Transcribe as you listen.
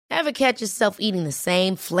Ever catch yourself eating the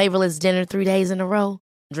same flavorless dinner 3 days in a row?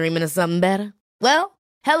 Dreaming of something better? Well,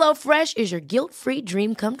 HelloFresh is your guilt-free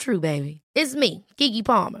dream come true, baby. It's me, Keke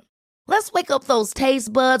Palmer. Let's wake up those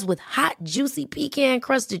taste buds with hot, juicy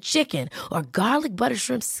pecan-crusted chicken or garlic butter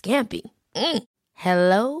shrimp scampi.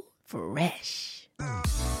 Hello Fresh.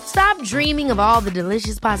 Stop dreaming of all the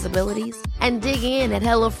delicious possibilities and dig in at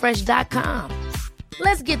HelloFresh.com.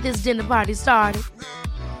 Let's get this dinner party started.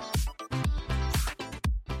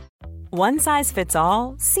 One size fits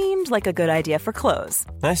all seemed like a good idea for clothes.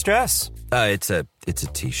 Nice dress. It's a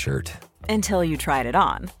t-shirt. Until you tried it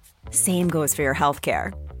on. Same goes for your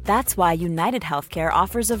healthcare. That's why United Healthcare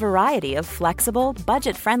offers a variety of flexible,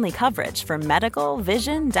 budget-friendly coverage for medical,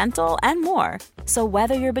 vision, dental, and more. So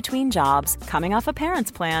whether you're between jobs, coming off a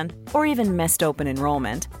parent's plan, or even missed open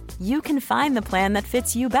enrollment, you can find the plan that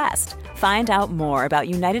fits you best. Find out more about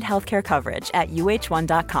United Healthcare coverage at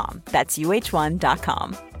uh1.com. That's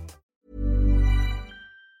uh1.com.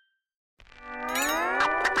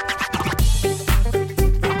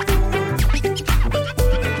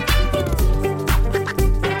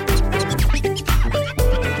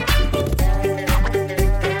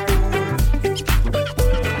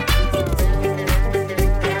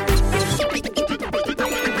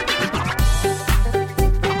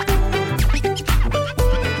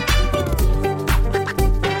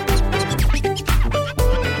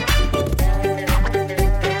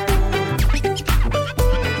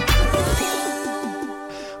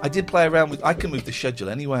 I did play around with. I can move the schedule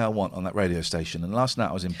any way I want on that radio station. And last night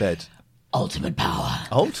I was in bed. Ultimate power.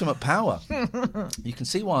 Ultimate power. You can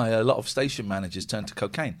see why a lot of station managers turn to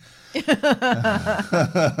cocaine. I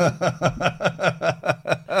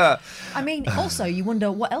mean, also you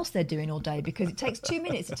wonder what else they're doing all day because it takes 2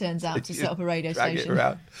 minutes, it turns out, to set up a radio Drag station. it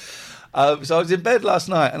around. So I was in bed last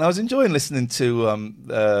night and I was enjoying listening to.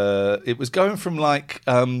 It was going from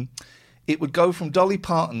it would go from Dolly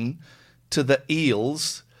Parton to the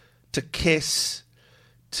Eels to Kiss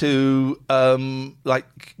to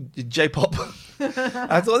J-pop.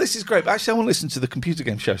 I thought this is great, but actually I want to listen to the computer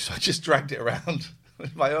game show, so I just dragged it around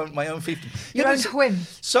with my own fiefdom. Your own whim.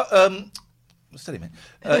 So, steady, mate.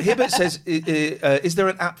 Hibbert says, is there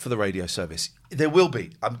an app for the radio service? There will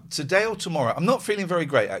be. Today or tomorrow. I'm not feeling very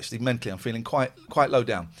great, actually, mentally. I'm feeling quite low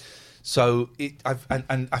down. So I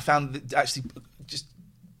found that actually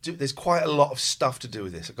there's quite a lot of stuff to do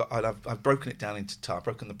with this. I've broken it down into tasks. I've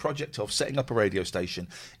broken the project of setting up a radio station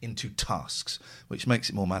into tasks, which makes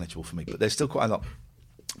it more manageable for me. But there's still quite a lot.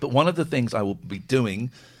 But one of the things I will be doing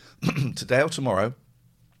today or tomorrow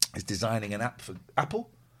is designing an app for Apple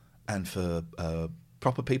and for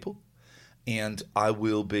proper people. And I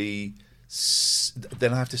will be...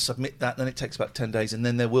 Then I have to submit that. Then it takes about 10 days. And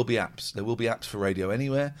then there will be apps. There will be apps for Radio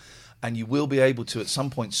Anywhere. And you will be able to, at some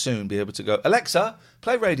point soon, be able to go, Alexa,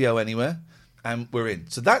 play Radio Anywhere, and we're in.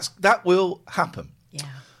 So that will happen. Yeah.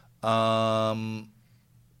 Can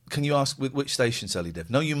you ask with which station, Sally Dev?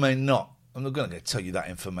 No, you may not. I'm not going to tell you that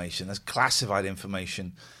information. That's classified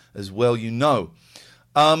information as well, you know.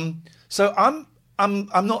 So I'm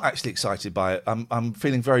not actually excited by it. I'm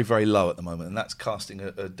feeling very, very low at the moment, and that's casting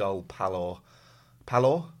a dull pallor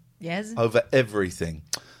Yes. over everything.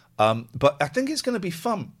 But I think it's going to be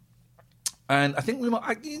fun. And I think we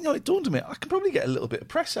might, it dawned on me, I can probably get a little bit of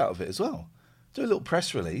press out of it as well. Do a little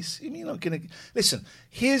press release. You're not going to... Listen,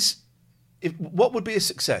 what would be a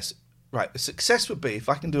success? Right, a success would be if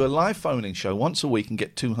I can do a live phoning show once a week and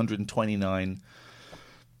get 229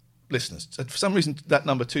 listeners. For some reason, that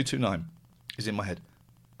number 229 is in my head.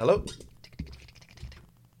 Hello?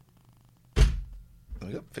 There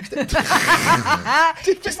we go, fixed it.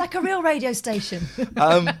 Just like a real radio station.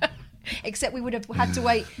 Except we would have had to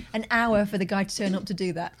wait an hour for the guy to turn up to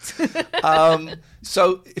do that.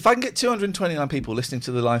 So if I can get 229 people listening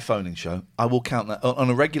to the live phoning show, I will count that on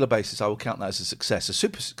a regular basis. I will count that as a success. A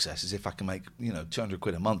super success is if I can make 200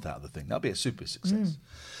 quid a month out of the thing. That'll be a super success.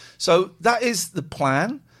 So that is the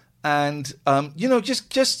plan, and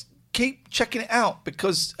just keep checking it out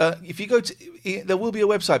because if you go to, there will be a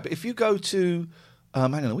website. But if you go to,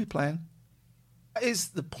 hang on, are we playing? That is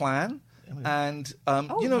the plan. And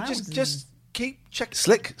just keep checking.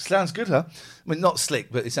 Slick sounds good, huh? I mean, not slick,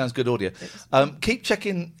 but it sounds good audio. Keep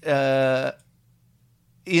checking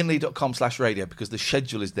ianlee.com/radio because the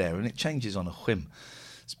schedule is there and it changes on a whim.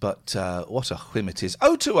 But what a whim it is!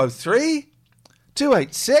 0203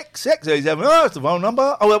 286 687. Oh, that's the phone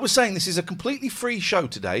number. Oh, I was saying this is a completely free show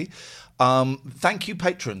today. Thank you,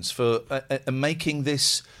 patrons, for making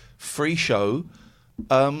this free show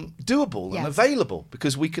doable and available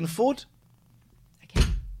because we can afford.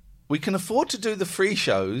 We can afford to do the free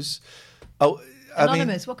shows. Oh,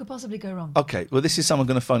 Anonymous, what could possibly go wrong? Okay, well, this is someone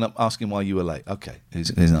going to phone up asking why you were late. Okay, here's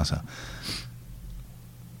an answer.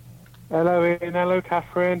 Hello, Ian. Hello,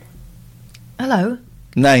 Catherine. Hello.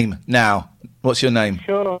 Name, now. What's your name?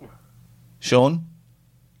 Sean. Sean?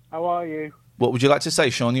 How are you? What would you like to say,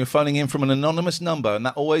 Sean? You're phoning in from an anonymous number, and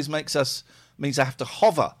that always means I have to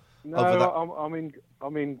hover over that.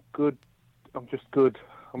 I'm in good. I'm just good.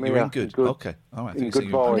 You're in good. Okay, all right. In good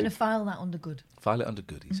I'm vibes. going to file that under good. File it under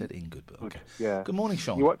good. He said in good, but okay. Yeah. Good morning,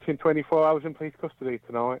 Sean. You're watching 24 Hours in Police Custody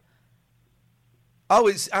tonight. Oh,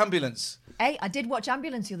 it's Ambulance. Hey, I did watch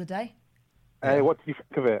Ambulance the other day. Hey, what did you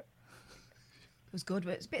think of it? It was good,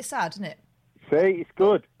 but it's a bit sad, isn't it? See, it's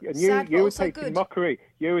good. And Sad, but you were also taking good. mockery.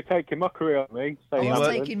 You were taking mockery on me. saying I was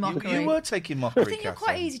Ambulance. taking mockery. You were taking mockery, I think you're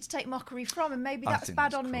quite Catherine. easy to take mockery from, and maybe I that's think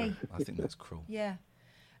bad that's on me. cruel. I think that's cruel. Yeah.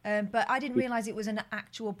 But I didn't realise it was an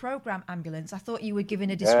actual programme, Ambulance. I thought you were giving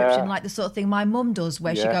a description like the sort of thing my mum does,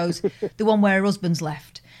 where she goes, the one where her husband's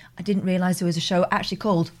left. I didn't realise there was a show actually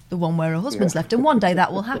called The One Where Her Husband's Left, and one day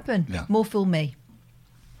that will happen. Yeah. More fool me.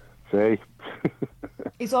 See?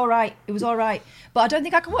 It's all right. It was all right. But I don't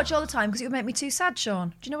think I can watch it all the time because it would make me too sad, Sean.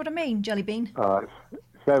 Do you know what I mean, Jelly Bean?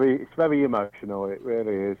 It's very emotional. It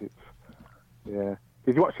really is. Yeah.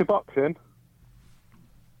 Did you watch the boxing?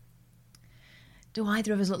 Do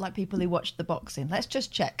either of us look like people who watched the boxing? Let's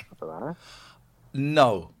just check. I don't know.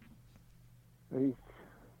 No.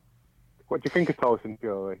 What do you think of Tyson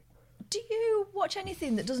Fury? Do you watch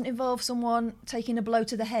anything that doesn't involve someone taking a blow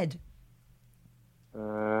to the head?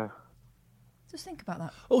 Just think about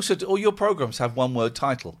that. Also, do all your programmes have one-word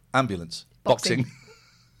title? Ambulance. Boxing.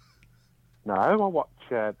 No, I watch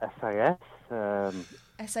SAS.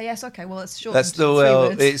 SAS, okay, well, it's short. That's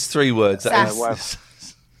it's 3 words. SAS. Well,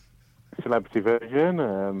 Celebrity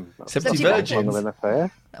Virgin. Celebrity Virgin. Virgin.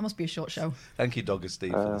 SAS. That must be a short show. Thank you, Dogger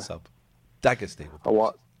Steve, for the sub. Dagger Steve.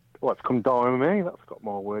 What's Come Dine With Me? That's got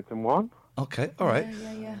more words than one. Okay, all right.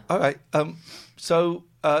 Yeah. All right. So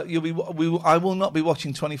you'll be. I will not be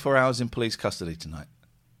watching 24 Hours in Police Custody tonight.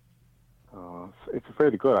 Oh, it's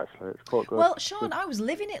really good, actually. It's quite good. Well, Sean, I was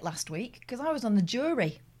living it last week because I was on the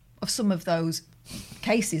jury of some of those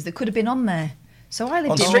cases that could have been on there. So I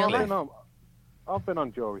lived On in Strictly? real life. I've been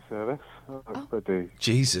on jury service.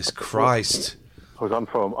 Jesus Christ! I was on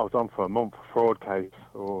for a month fraud case.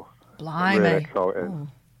 Oh, Blimey. really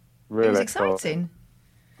exciting. Really It was exciting.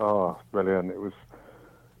 Oh, brilliant! It was.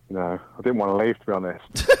 I didn't want to leave, to be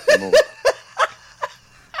honest.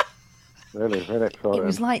 Really exciting. It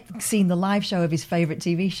was like seeing the live show of his favourite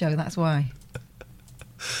TV show, that's why.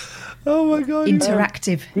 Oh my God!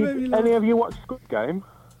 Interactive. Did any of you watch Squid Game?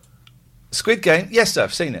 Squid Game? Yes, sir.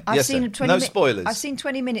 I've seen it. I've yes, seen sir. 20 No spoilers. I've seen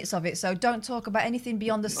 20 minutes of it, so don't talk about anything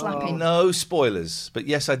beyond the slapping. No spoilers. But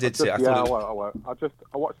yes, I did see it. I won't.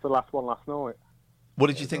 I watched the last one last night. What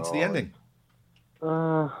did you think to the ending?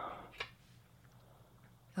 Oh.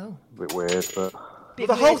 A bit weird, but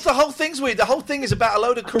The whole thing's weird. The whole thing is about a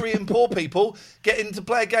load of Korean poor people getting to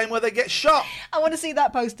play a game where they get shot. I want to see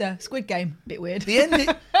that poster. Squid Game. Bit weird. The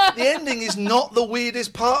ending is not the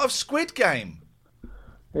weirdest part of Squid Game.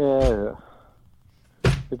 yeah.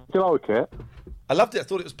 Did you like it? I loved it. I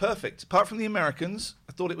thought it was perfect. Apart from the Americans,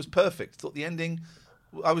 I thought it was perfect. I thought the ending...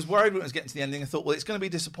 I was worried when it was getting to the ending. I thought, well, it's going to be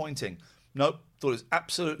disappointing. Nope. Thought it was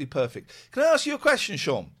absolutely perfect. Can I ask you a question,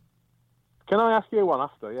 Sean? Can I ask you one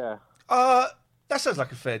after? Yeah. That sounds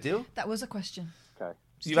like a fair deal. That was a question. Okay.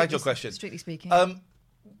 You've had your question. Strictly speaking.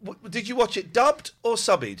 Did you watch it dubbed or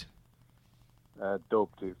subbed?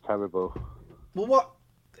 Dubbed. It's terrible. Well, what?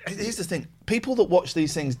 Here's the thing. People that watch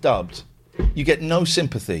these things dubbed, you get no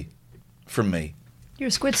sympathy from me. You're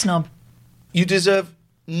a squid snob. You deserve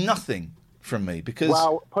nothing from me because...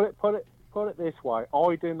 Well, put it this way.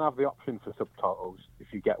 I didn't have the option for subtitles,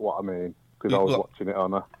 if you get what I mean, because I was watching it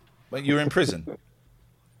on a... Well, you were in prison?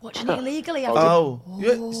 Watching it illegally. Oh,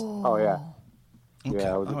 Oh, yeah. Okay,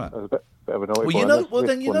 Yeah, I was, all right. I was a bit of a naughty Well, boy. you know,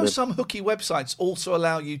 This one some hooky websites also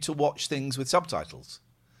allow you to watch things with subtitles.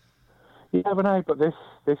 You never know, but this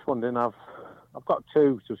one didn't have... I've got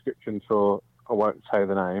 2 subscriptions, so I won't say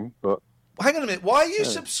the name, but... Hang on a minute. Why are you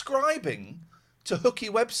subscribing to hooky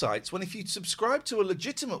websites when if you subscribe to a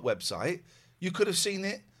legitimate website, you could have seen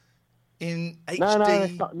it in HD No,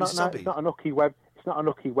 it's not, with subbies? it's not a nookie web. It's not a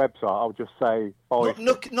nookie website. I'll just say...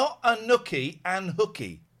 Not a nookie and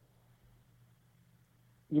hooky.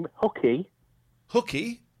 Hooky?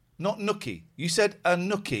 Hooky, not nookie. You said a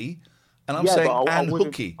nookie, and I'm saying but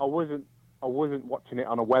hooky. I wasn't watching it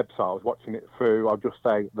on a website. I was watching it through, I'll just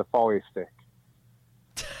say, the Fire Stick.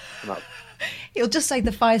 He'll just say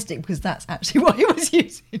the Fire Stick because that's actually what he was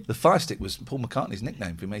using. The Fire Stick was Paul McCartney's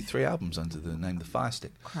nickname. He made 3 albums under the name The Fire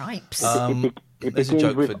Stick. Cripes. It There's a begins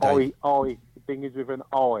joke with for Dave. it begins with an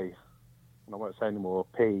I, and I won't say anymore.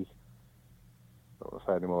 P. I won't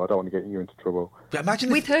say anymore. I don't want to get you into trouble. But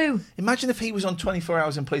imagine With who? Imagine if he was on 24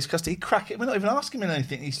 hours in police custody. He'd crack it. We're not even asking him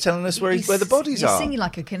anything. He's telling us where the bodies you're are. You're singing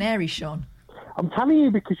like a canary, Sean. I'm telling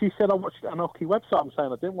you because you said I watched it on a hooky website. I'm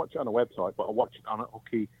saying I didn't watch it on a website, but I watched it on a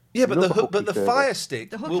hooky. Yeah, but the service. Fire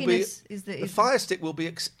Stick The will be hookiness is Fire Stick will be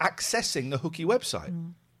accessing the hooky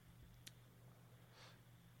website.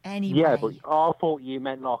 Anyway. Yeah, but I thought you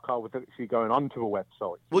meant like I was actually going onto a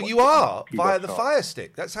website. Well, you are via the Fire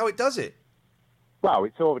Stick. That's how it does it. Well,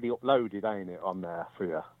 it's already uploaded, ain't it, on there for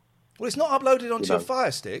you? Well, it's not uploaded onto your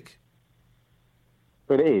Fire Stick.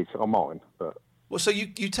 But it is on mine. But well, so you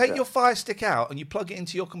take your Fire Stick out and you plug it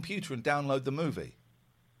into your computer and download the movie.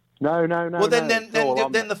 No. Well,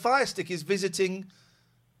 then the Fire Stick is accessing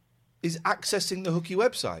the hooky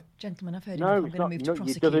website. Gentlemen, I've heard no, I'm it's going to move to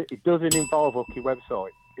prosecute. it doesn't involve hooky website.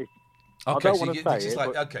 Okay, I don't want to say it.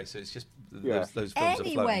 Okay, so it's just those films are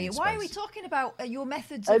floating Anyway, in why space. are we talking about your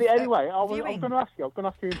methods of Anyway, I was viewing? going to ask you an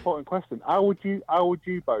important question. How would you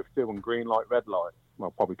both do on green light, red light?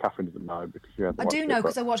 Well, probably Catherine doesn't know because she hasn't I do know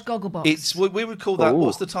because I watch Gogglebox. It's we would call that Ooh.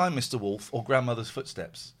 What's the Time, Mr. Wolf, or Grandmother's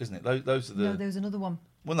Footsteps, isn't it? Those are the. No, there's another one.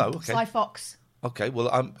 Well, no, okay. Sly Fox. Okay, well,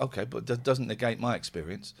 I'm okay, but that doesn't negate my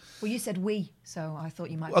experience. Well, you said we, so I thought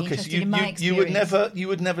you might be Okay, so interested in my you experience.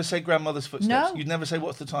 would never say Grandmother's Footsteps. No. You'd never say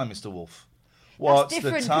What's the Time, Mr. Wolf. That's What's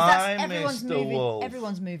different, the 'cause time, everyone's Mr. moving. Wolf?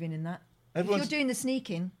 Everyone's moving in that. Everyone's- If you're doing the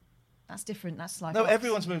sneaking, that's different. That's Sly No, Fox.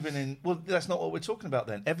 everyone's moving in. Well, that's not what we're talking about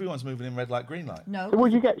then. Everyone's moving in red light, green light. No. So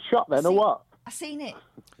would you get shot then, or what? I seen it.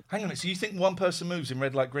 Hang on a minute. So you think one person moves in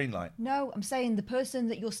red light, green light? No, I'm saying the person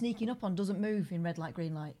that you're sneaking up on doesn't move in red light,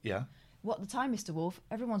 green light. Yeah. What the time, Mr. Wolf?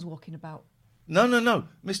 Everyone's walking about. No.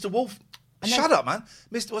 Mr. Wolf. And Shut then- up, man.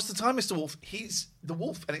 What's the time, Mr. Wolf? He's the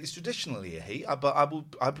wolf, and it's traditionally a he. But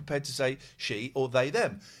I'm prepared to say she or they,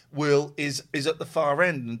 them. Will is at the far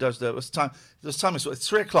end and does the what's the time? What's the time? It's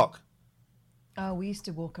 3:00. Oh, we used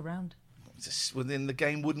to walk around. Within the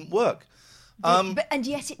game wouldn't work. And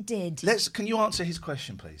yet it did. Can you answer his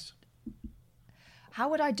question, please? How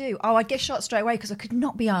would I do? Oh, I'd get shot straight away because I could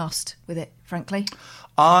not be arsed with it, frankly.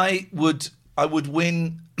 I would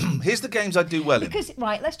win. Here's the games I do well in. Because,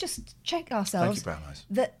 right, let's just check ourselves. Thank you, Brown Eyes.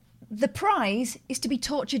 That the prize is to be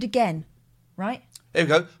tortured again, right? Here we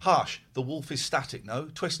go. Harsh. The wolf is static. No.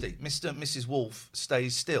 Twisty. Mr. and Mrs. Wolf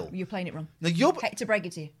stays still. You're playing it wrong. No, you're. Hate to break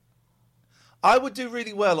it to you. I would do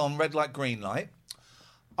really well on red light, green light.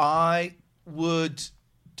 I would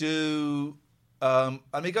do.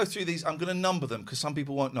 Let me go through these. I'm going to number them because some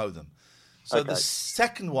people won't know them. So Okay. the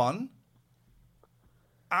second one,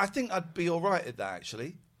 I think I'd be all right at that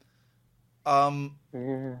actually.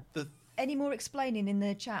 Any more explaining in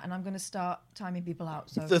the chat, and I'm going to start timing people out.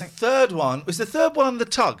 So The third one is the third one. The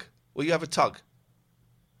tug. Well, you have a tug.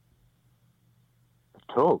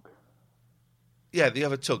 Tug. Yeah, you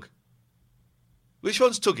have a tug. Which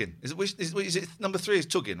one's tugging? Is it number 3 is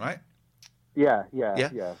tugging, right? Yeah.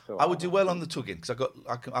 So I would do well on the tugging because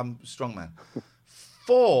I'm a strong man.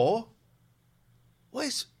 4. What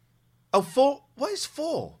is 4? What is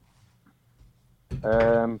 4?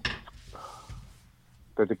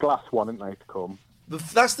 There's a glass one, isn't there, to come?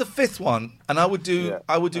 That's the 5th one, and I would do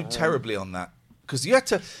terribly on that because you had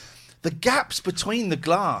to. The gaps between the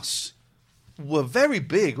glass were very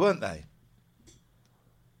big, weren't they?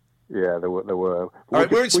 Yeah, there were. All right,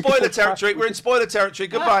 we're in spoiler territory. We're in spoiler territory.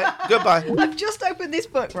 Goodbye. I've just opened this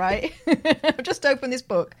book, right? I've just opened this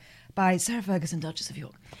book by Sarah Ferguson, Duchess of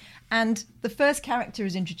York. And the first character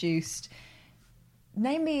is introduced.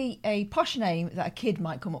 Name me a posh name that a kid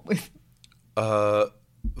might come up with.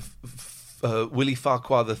 Willie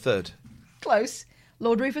Farquhar III. Close.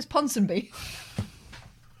 Lord Rufus Ponsonby.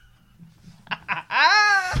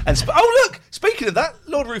 And look, speaking of that,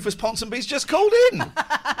 Lord Rufus Ponsonby's just called in.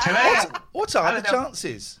 What are the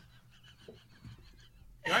chances?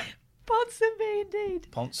 Right? Ponsonby, indeed.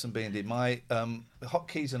 Ponsonby, indeed. My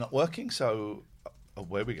hotkeys are not working, so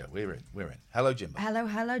where we go. We're in. Hello, Jimbo.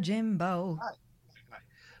 Hello, Jimbo.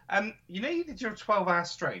 You know you did your 12-hour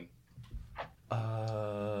stream?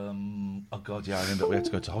 Oh God, yeah, I remember we had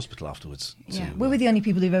to go to hospital afterwards. Yeah, we're the only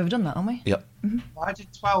people who've ever done that, aren't we? Yep. Well, I did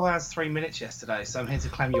 12 hours, 3 minutes yesterday, so I'm here to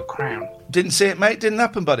claim your crown. Didn't see it, mate. Didn't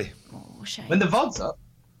happen, buddy. Oh, shame. When the VOD's up.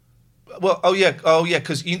 Well, oh yeah,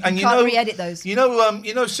 because you can't know, re-edit those. You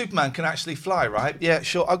know, Superman can actually fly, right? Yeah,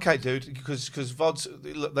 sure, okay, dude. Because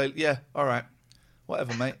VODs, yeah, all right,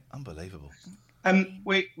 whatever, mate. Unbelievable.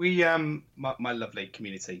 My lovely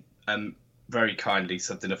community, very kindly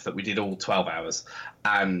subbed enough that we did all 12 hours,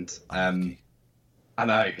 and I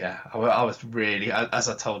know, yeah, I was really, as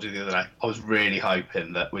I told you the other day, I was really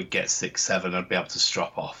hoping that we'd get 6, 7 and be able to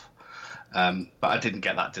strop off. But I didn't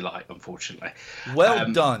get that delight, unfortunately.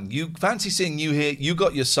 Well done. You fancy seeing you here. You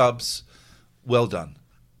got your subs. Well done.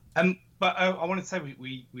 But I wanted to say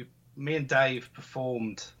me and Dave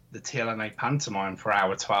performed the TLNA pantomime for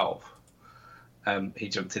hour 12. He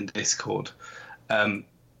jumped in Discord.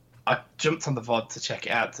 I jumped on the VOD to check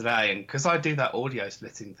it out today, and because I do that audio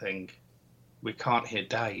splitting thing, we can't hear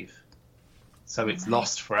Dave, so it's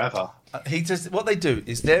lost forever. What they do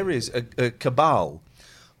is there is a cabal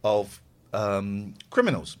of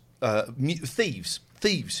criminals, thieves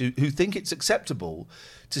who think it's acceptable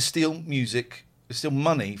to steal music, steal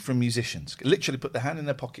money from musicians. Literally put their hand in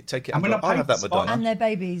their pocket, take it, and go, I'll have that Madonna. And their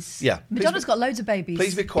babies. Yeah. Madonna's got loads of babies.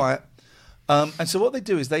 Please be quiet. And so what they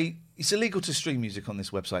do is it's illegal to stream music on this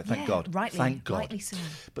website, thank God. Thank God. Rightly so.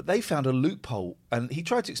 But they found a loophole, and he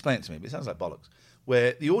tried to explain it to me, but it sounds like bollocks,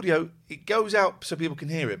 where the audio, it goes out so people can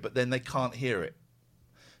hear it, but then they can't hear it.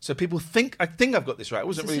 So people think, I think I've got this right, I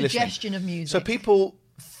wasn't really listening. Suggestion of music. So people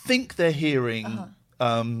think they're hearing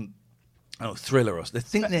Thriller, or they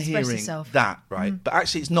think they're hearing that, right? But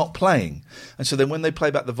actually it's not playing. And so then when they play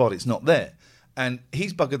back the VOD, it's not there. And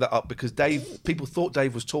he's buggered that up because people thought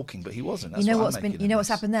Dave was talking, but he wasn't. That's what's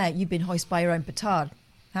happened there? You've been hoisted by your own petard.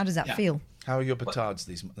 How does that feel? How are your petards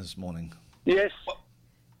this morning? Yes.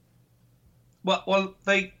 Well,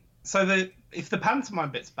 if the pantomime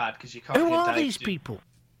bit's bad because you can't hear Dave. Who are these people?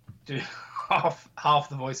 Do half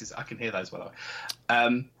the voices. I can hear those, by the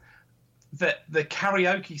way. The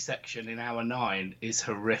karaoke section in hour 9 is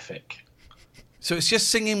horrific. So it's just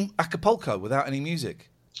singing Acapulco without any music?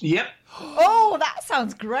 Yep. Oh, that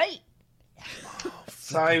sounds great.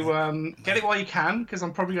 So get it while you can, because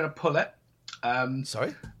I'm probably going to pull it.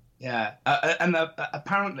 Sorry? Yeah. And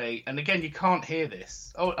apparently, and again, you can't hear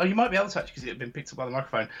this. Oh, you might be able to actually because it had been picked up by the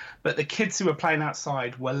microphone. But the kids who were playing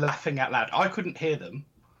outside were laughing out loud. I couldn't hear them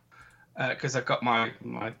because I've got my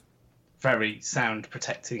very sound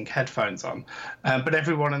protecting headphones on. But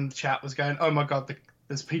everyone in the chat was going, oh my God,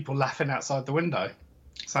 there's people laughing outside the window.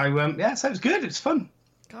 So, so it was good. It was fun.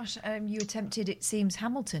 Gosh, you attempted, it seems,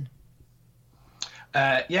 Hamilton.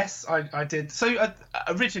 Yes, I did. So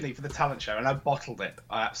originally for the talent show, and I bottled it.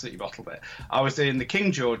 I absolutely bottled it. I was doing the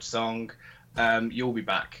King George song, You'll Be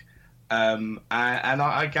Back. And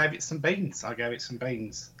I gave it some beans.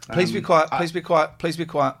 Please be quiet. Please be quiet. Please be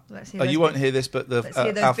quiet. You won't hear this, but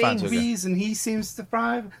our fans will. The reason he seems to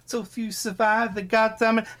thrive, so few survive. The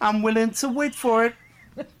goddamn it, I'm willing to wait for it.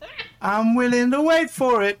 I'm willing to wait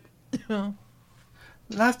for it.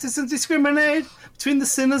 Life doesn't discriminate between the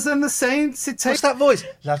sinners and the saints. What's that voice?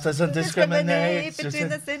 Life doesn't discriminate between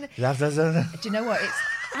the sinners. Life doesn't. Do you know what?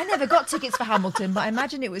 I never got tickets for Hamilton, but I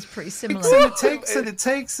imagine it was pretty similar. It takes.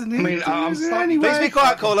 I mean, anyway. Please be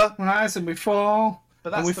quiet, caller. Rise and we fall. But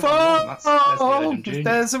that's we fall. That's if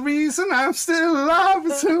there's a reason I'm still alive,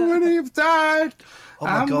 and so many have died. Oh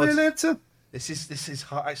my God! This is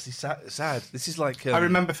actually sad. This is like. I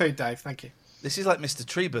remember Food, Dave. Thank you. This is like Mr.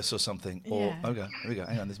 Trebus or something. Yeah. Okay, here we go.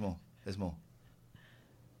 Hang on, there's more.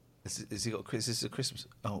 Is this a Christmas?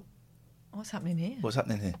 Oh. What's happening here? What's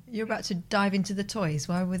happening here? You're about to dive into the toys.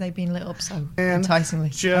 Why were they being lit up so enticingly?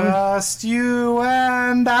 Just you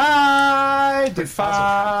and I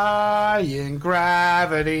defying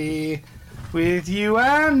gravity. With you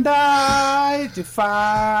and I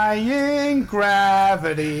defying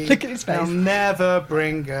gravity. Look at his face. They'll never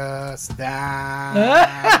bring us down.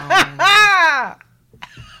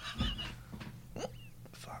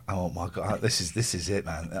 Oh my God! This is it,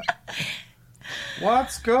 man.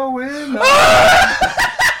 What's going on?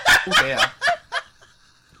 Oh, yeah.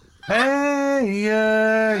 Hey,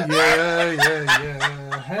 yeah.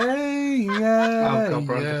 Hey, yeah. Oh God,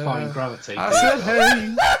 bro, defying gravity. I said,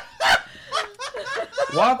 hey.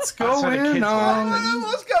 What's going on?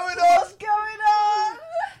 What's going on?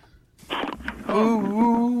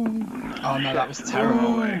 Ooh. Oh no, that was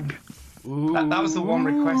terrible. That was the one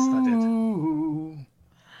request I did.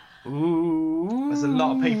 Ooh. There's a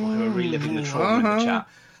lot of people who are reliving the trauma in the chat.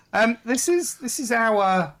 This is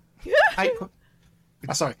our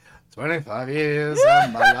 25 years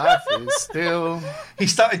and my life is still. He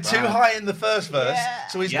started too high in the first verse,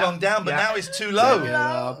 so he's gone down, but now it's too low.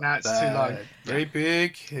 Now it's too low. Great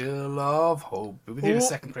big hill of hope. We'll do the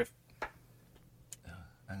second riff.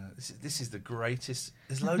 This is the greatest.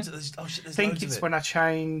 There's loads of this. Oh shit! There's I think loads it's of it. when I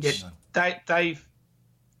changed. Dave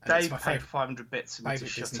paid 500 bits for me to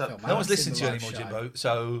shut Disney up. No one's listening to you anymore, Jimbo.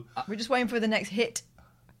 So we're just waiting for the next hit,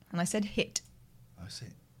 and I said hit. I see.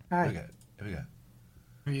 Here we go.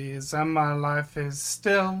 Years and my life is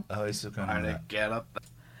still. Oh, it's still going on. To get up.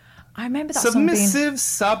 I remember that submissive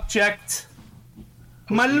subject.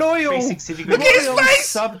 My loyal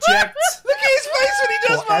subject. Look at his face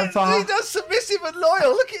when Forever. he does submissive and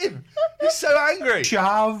loyal. Look at him. He's so angry.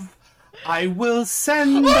 Shove. I will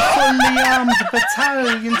send a fully armed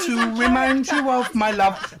battalion to remind you of my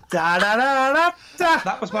love. Da da da da da.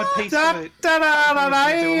 That was my piece. Da da da da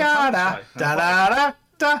da da da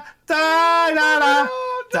da da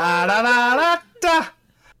da da da da.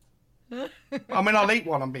 I mean, I'll eat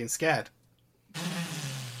one. I'm being scared.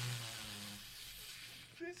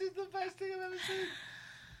 This is the best thing I've ever seen.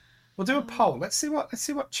 We'll do a poll. Let's see what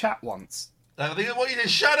chat wants. I think I want you to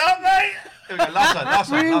shut up, mate. Here we go.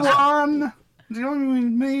 Last one. Everyone, join with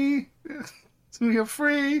me. So you're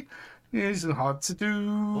free. It's hard to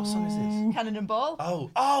do. What song is this? Cannon and Ball.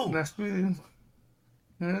 Oh. Let's be.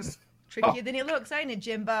 Yes. Trickier than it looks, ain't it,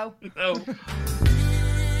 Jimbo? No.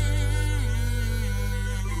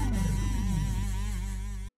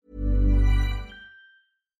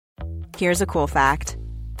 Here's a cool fact.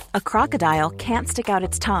 A crocodile can't stick out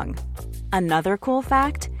its tongue. Another cool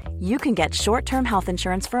fact, you can get short-term health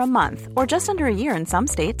insurance for a month or just under a year in some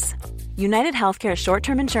states. United Healthcare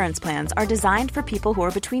short-term insurance plans are designed for people who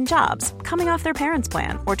are between jobs, coming off their parents'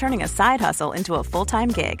 plan, or turning a side hustle into a full-time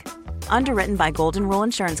gig. Underwritten by Golden Rule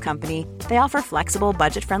Insurance Company, they offer flexible,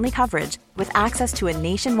 budget-friendly coverage with access to a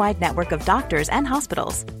nationwide network of doctors and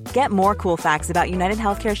hospitals. Get more cool facts about United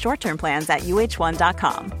Healthcare short-term plans at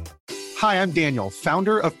uh1.com. Hi, I'm Daniel,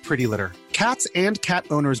 founder of Pretty Litter. Cats and cat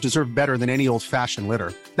owners deserve better than any old-fashioned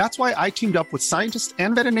litter. That's why I teamed up with scientists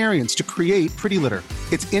and veterinarians to create Pretty Litter.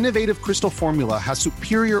 Its innovative crystal formula has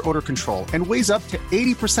superior odor control and weighs up to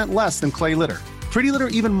 80% less than clay litter. Pretty Litter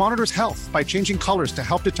even monitors health by changing colors to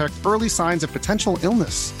help detect early signs of potential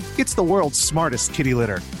illness. It's the world's smartest kitty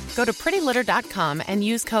litter. Go to prettylitter.com and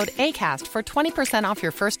use code ACAST for 20% off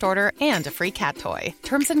your first order and a free cat toy.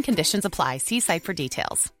 Terms and conditions apply. See site for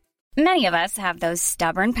details. Many of us have those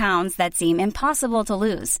stubborn pounds that seem impossible to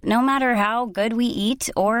lose, no matter how good we eat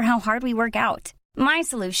or how hard we work out. My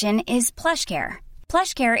solution is PlushCare.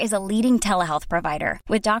 PlushCare is a leading telehealth provider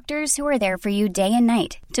with doctors who are there for you day and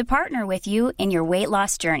night to partner with you in your weight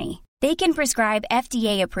loss journey. They can prescribe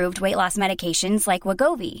FDA-approved weight loss medications like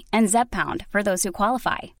Wegovy and Zepbound for those who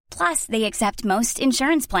qualify. Plus, they accept most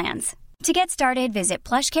insurance plans. To get started, visit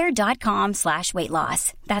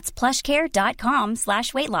plushcare.com/weightloss. That's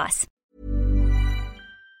plushcare.com/weightloss.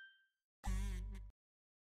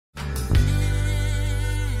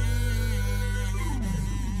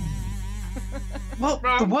 Well,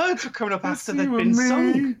 the words were coming up after they'd been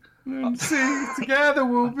sung. See, together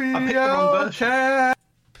we'll be okay.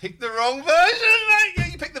 Pick the wrong version, mate. Yeah,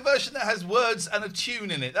 you picked the version that has words and a tune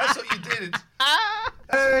in it. That's what you did.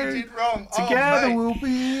 That's what you did wrong. Together we'll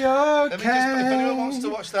be okay. Let me just, if anyone wants to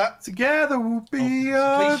watch that. Together we'll be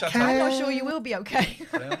please shut up. okay. I'm not sure you will be okay.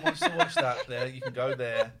 If anyone wants to watch that, there you can go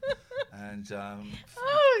there. And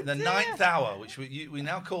the ninth hour, which we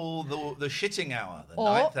now call the shitting hour. The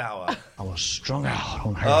ninth hour. I was strung out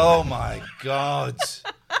on her. Oh my God.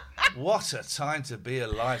 What a time to be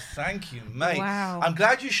alive. Thank you, mate. Wow. I'm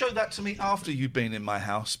glad you showed that to me after you'd been in my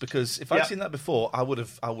house, because if I'd seen that before, I would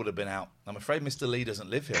have been out. I'm afraid Mr. Lee doesn't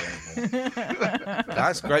live here anymore.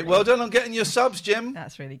 That's great. Well done on getting your subs, Jim.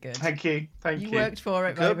 That's really good. Thank you. Thank you. You worked for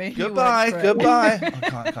it, baby. Goodbye. Goodbye.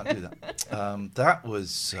 I can't do that. That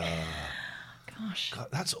was... Gosh. God,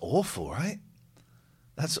 that's awful, right?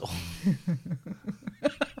 That's awful.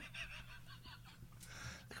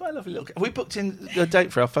 Quite a lovely little... Have we booked in a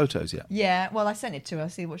date for our photos yet? Yeah, well, I sent it to her.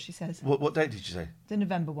 See what she says. What date did you say? The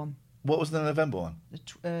November one. What was the November one?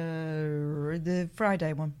 The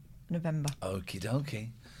Friday one. November. Okie dokie.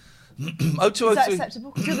 Is that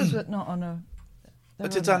acceptable? Because others were not on a...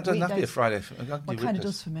 It doesn't have to be a Friday. What kind of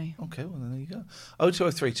does for me? Okay, well, then there you go.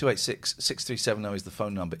 0203 286 6370 is the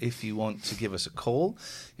phone number. If you want to give us a call,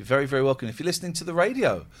 you're very, very welcome. If you're listening to the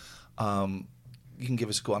radio, you can give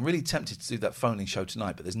us a call. I'm really tempted to do that phoning show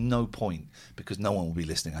tonight, but there's no point because no one will be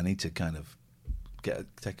listening. I need to kind of build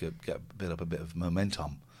up a bit of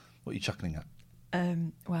momentum. What are you chuckling at?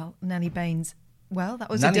 Well, Nellie Baines. Well, that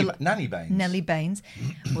was Nanny Baines. Nellie Baines.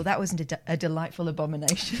 Well, that wasn't a delightful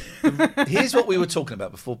abomination. Here's what we were talking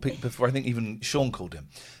about before I think even Sean called him.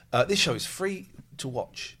 This show is free to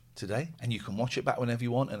watch today, and you can watch it back whenever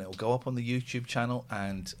you want, and it will go up on the YouTube channel.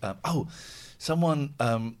 And someone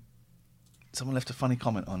left a funny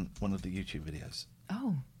comment on one of the YouTube videos.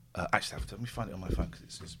 Oh. Actually, let me find it on my phone because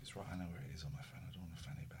it's right. I know where it is on my phone. I don't want to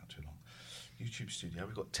fanny about too long. YouTube Studio.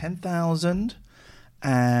 We've got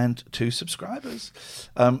 10,002 subscribers.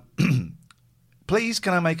 Please,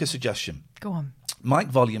 can I make a suggestion? Go on. Mic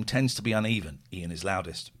volume tends to be uneven. Ian is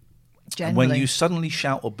loudest. Generally. And when you suddenly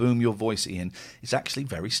shout or boom your voice, Ian, it's actually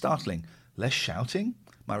very startling. Less shouting?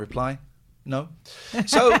 My reply, No.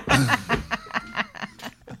 So.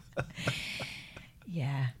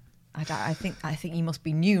 Yeah. I think you must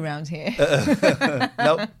be new around here.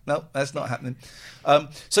 No, that's not happening.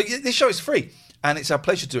 So this show is free, and it's our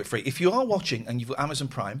pleasure to do it free. If you are watching and you've got Amazon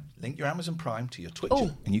Prime, link your Amazon Prime to your Twitch,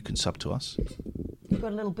 and you can sub to us. You've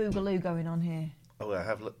got a little boogaloo going on here. Oh, I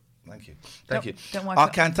have. Look. Thank you. Don't worry.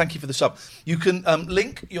 Arcan, thank you for the sub. You can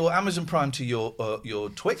link your Amazon Prime to your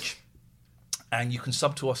Twitch, and you can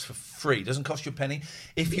sub to us for free. It doesn't cost you a penny.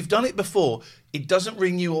 If you've done it before, it doesn't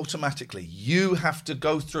renew automatically. You have to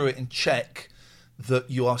go through it and check that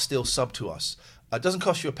you are still sub to us. It doesn't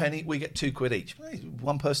cost you a penny. We get £2 each.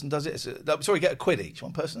 One person does it. Get £1 each.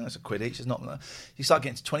 One person, that's £1 each. It's not. You start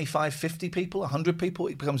getting to 25, 50 people, 100 people.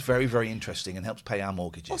 It becomes very, very interesting and helps pay our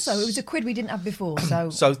mortgages. Also, it was £1 we didn't have before.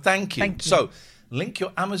 So thank you. So link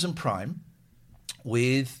your Amazon Prime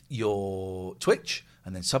with your Twitch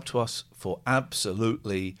and then sub to us for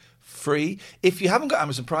absolutely free. If you haven't got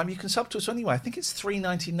Amazon Prime, you can sub to us anyway. I think it's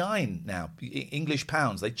 $3.99 now, English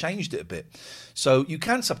pounds. They changed it a bit. So you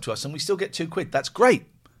can sub to us and we still get £2. That's great.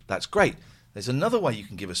 That's great. There's another way you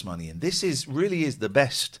can give us money, and this really is the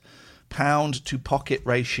best pound to pocket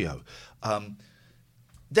ratio. The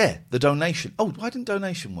donation. Oh, why didn't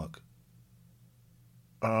donation work?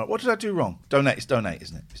 What did I do wrong? Donate. It's donate,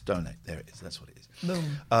 isn't it? It's donate. There it is. That's what it is.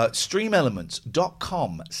 Boom.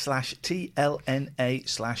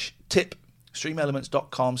 Streamelements.com/TLNA/tip.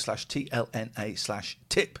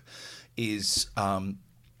 Streamelements.com/TLNA/tip is a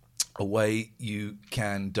way you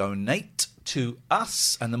can donate to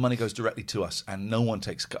us, and the money goes directly to us, and no one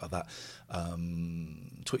takes a cut of that.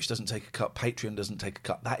 Twitch doesn't take a cut. Patreon doesn't take a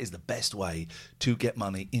cut. That is the best way to get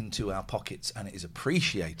money into our pockets, and it is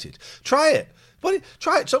appreciated. Try it.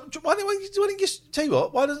 Try it. So why don't you just tell you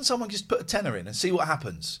what? Why doesn't someone just put a tenner in and see what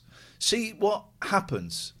happens? See what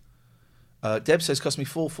happens. Deb says cost me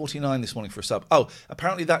 $4.49 this morning for a sub. Oh,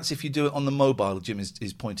 apparently that's if you do it on the mobile. Jim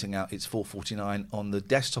is pointing out it's $4.49 on the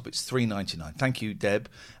desktop. It's $3.99. Thank you, Deb,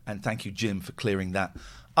 and thank you, Jim, for clearing that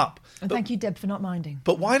up. And thank you, Deb, for not minding.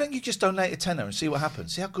 But why don't you just donate a tenner and see what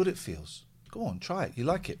happens? See how good it feels. Go on, try it. You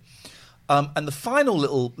like it. And the final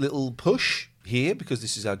little push here, because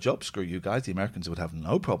this is our job. Screw you guys. The Americans would have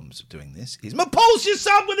no problems doing this. Is McPaul's your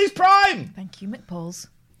sub with his Prime? Thank you, McPaul's.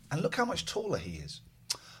 And look how much taller he is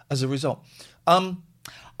as a result.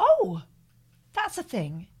 Oh, that's a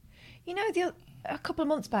thing. You know, a couple of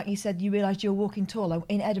months back you said you realised you were walking taller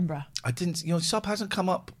in Edinburgh. I didn't. Sub hasn't come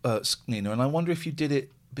up, Nina, and I wonder if you did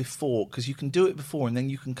it before, because you can do it before and then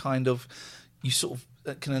you can can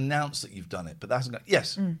announce that you've done it, but that hasn't.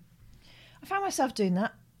 Yes. I found myself doing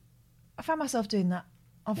that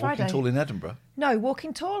on Friday. Walking tall in Edinburgh? No,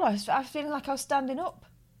 walking tall. I was feeling like I was standing up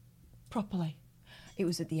properly. It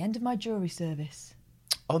was at the end of my jury service.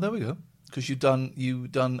 Oh, there we go. Because you've done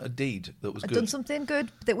a deed that was good. I'd done something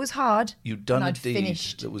good that was hard. You'd done a deed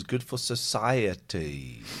finished. that was good for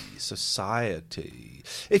society.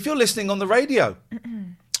 If you're listening on the radio,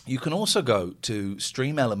 you can also go to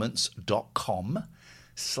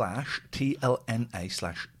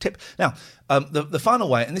streamelements.com/TLNA/tip. Now, the final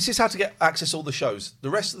way, and this is how to get access to all the shows. The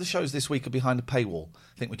rest of the shows this week are behind a paywall.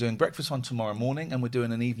 I think we're doing breakfast one tomorrow morning, and we're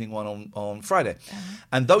doing an evening one on Friday.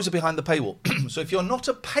 And those are behind the paywall. So if you're not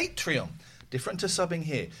a Patreon, different to subbing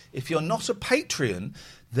here, if you're not a Patreon,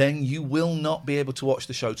 then you will not be able to watch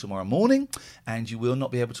the show tomorrow morning, and you will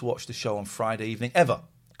not be able to watch the show on Friday evening ever.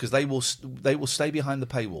 Because they will stay behind the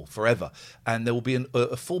paywall forever, and there will be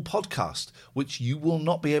a full podcast which you will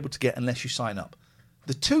not be able to get unless you sign up.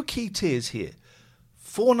 The two key tiers here: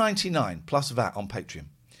 $4.99 plus VAT on Patreon.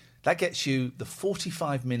 That gets you the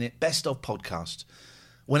 45-minute best of podcast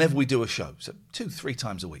whenever we do a show, so 2-3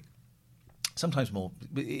 times a week, sometimes more.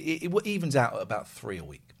 It evens out at about 3 a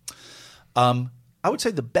week. I would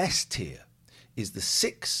say the best tier is the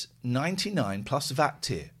 $6.99 plus VAT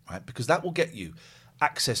tier, right? Because that will get you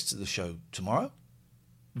access to the show tomorrow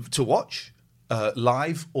to watch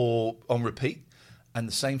live or on repeat, and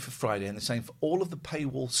the same for Friday, and the same for all of the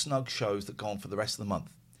paywall snug shows that go on for the rest of the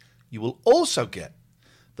month. You will also get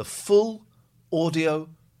the full audio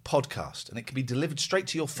podcast, and it can be delivered straight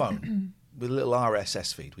to your phone with a little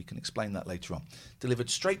RSS feed. We can explain that later on. Delivered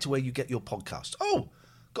straight to where you get your podcast. Oh,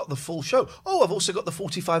 got the full show. Oh, I've also got the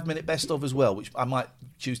 45-minute best of as well, which I might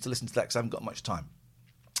choose to listen to that because I haven't got much time.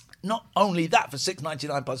 Not only that, for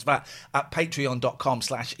 $6.99 plus VAT at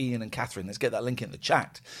patreon.com/Ian and Catherine. Let's get that link in the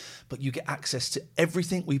chat. But you get access to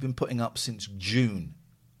everything we've been putting up since June.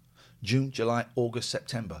 June, July, August,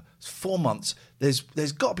 September. It's 4 months. There's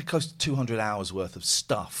got to be close to 200 hours worth of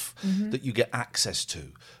stuff that you get access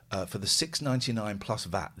to for the $6.99 plus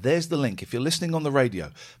VAT. There's the link. If you're listening on the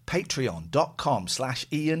radio,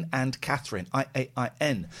 patreon.com/Ian and Catherine,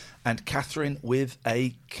 IAIN, and Catherine with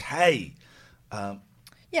a K.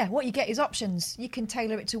 Yeah, what you get is options. You can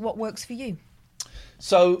tailor it to what works for you.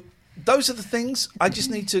 So those are the things. I just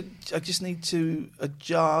need to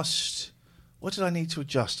adjust. What did I need to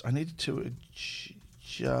adjust? I needed to adjust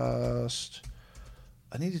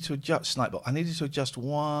Snipebot. I needed to adjust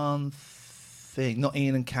one thing. Not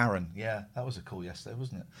Ian and Karen. Yeah, that was a call yesterday,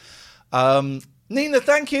 wasn't it? Nina,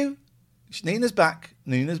 thank you. Nina's back.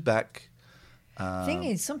 Thing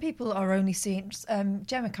is, some people are only seeing.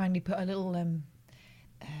 Gemma kindly put a little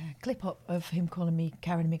clip up of him calling me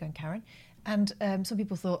Karen and me going Karen. And some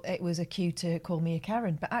people thought it was a cue to call me a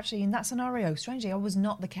Karen. But actually, in that scenario, strangely, I was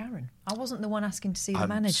not the Karen. I wasn't the one asking to see the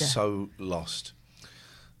manager.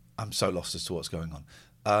 I'm so lost as to what's going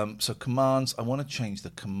on. So commands, I want to change the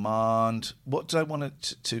command. What did I want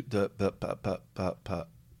it to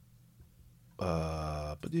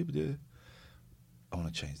I want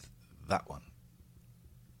to change that one.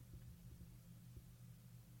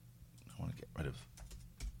 I want to get rid of.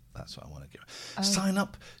 That's what I want to get. Sign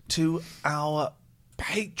up to our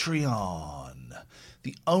Patreon.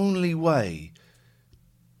 The only way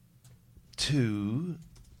to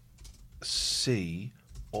see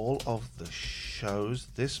all of the shows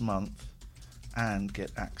this month and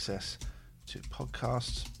get access to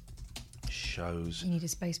podcasts, shows. You need a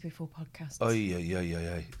space before podcasts. Oh,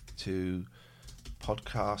 yeah. To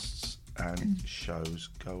podcasts and shows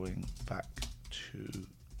going back to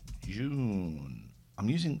June. I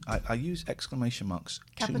use exclamation marks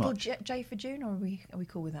Capital too much. J for June, or are we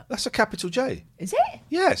cool with that? That's a capital J. Is it?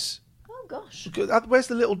 Yes. Oh gosh. Where's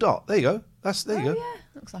the little dot? There you go. There you go. Yeah,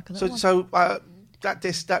 looks like a little one. So that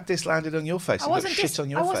diss landed on your face. I wasn't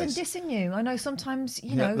dissing you. I know sometimes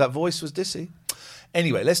you know that voice was dissy.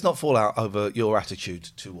 Anyway, let's not fall out over your attitude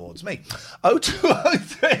towards me.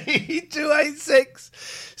 0203 286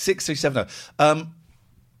 6370.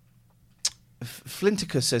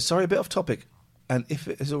 Flinticus says, sorry, a bit off topic. And if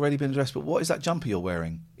it has already been addressed, but what is that jumper you're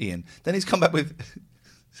wearing, Ian? Then he's come back with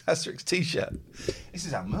Asterix T-shirt. This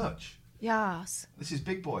is our merch. Yes. This is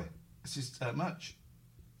Big Boy. This is merch.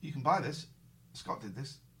 You can buy this. Scott did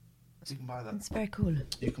this. You can buy that. It's very cool.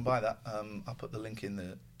 You can buy that. I'll put the link in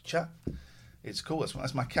the chat. It's cool.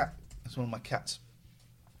 That's my cat. That's one of my cats.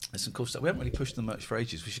 There's some cool stuff. We haven't really pushed the merch for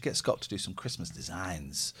ages. We should get Scott to do some Christmas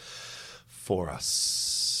designs for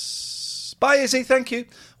us. Bye, Izzy. Thank you.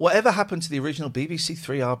 Whatever happened to the original BBC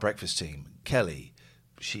 3R breakfast team? Kelly,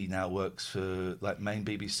 she now works for main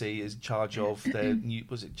BBC, is in charge of their new,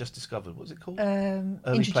 was it Just Discovered? What was it called?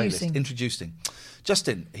 Introducing.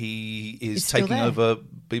 Justin, he is taking over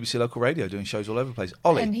BBC Local Radio, doing shows all over the place.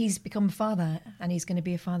 Ollie. And he's become a father, and he's going to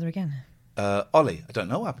be a father again. Ollie, I don't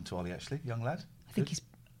know what happened to Ollie, actually. Young lad. I think he's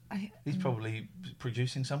probably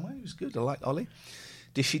producing somewhere. He was good. I like Ollie.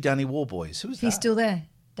 Dishy Danny Warboys. Who was that? He's still there,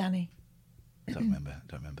 Danny. Don't remember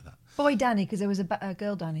that. Boy Danny, because there was a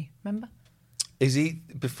girl Danny, remember? Is he,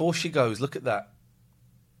 before she goes, look at that.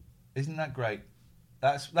 Isn't that great?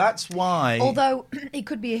 That's why. Although, it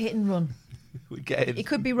could be a hit and run. We get it. It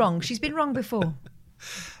could be wrong. She's been wrong before.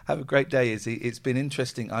 Have a great day, Izzy. It's been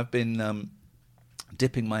interesting. I've been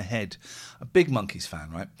dipping my head. A big Monkees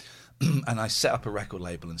fan, right? And I set up a record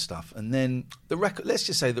label and stuff. And then the record, let's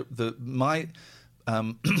just say that my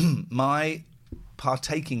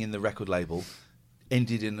partaking in the record label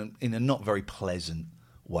ended in a not very pleasant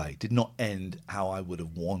way. Did not end how I would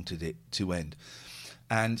have wanted it to end.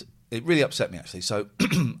 And it really upset me, actually. So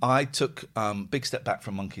I took a big step back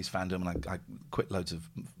from Monkees fandom, and I quit loads of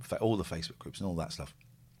all the Facebook groups and all that stuff.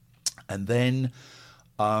 And then,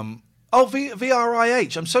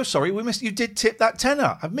 VRIH, I'm so sorry. We missed. You did tip that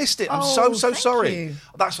tenner. I missed it. I'm so sorry. You.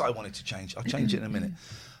 That's what I wanted to change. I'll change it in a minute.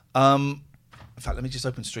 In fact, let me just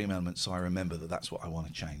open Stream Elements so I remember that that's what I want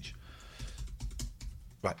to change.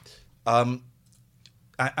 Right. And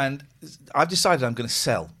I've decided I'm going to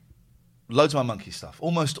sell loads of my Monkey stuff,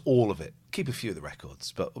 almost all of it. Keep a few of the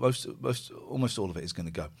records, but almost all of it is going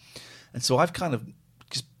to go. And so I've kind of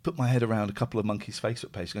just put my head around a couple of Monkees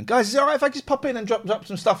Facebook pages going, guys, is it all right if I just pop in and drop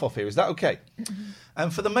some stuff off here? Is that okay?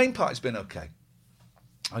 And for the main part, it's been okay.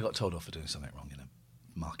 I got told off for doing something wrong in a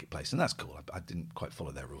marketplace, and that's cool. I didn't quite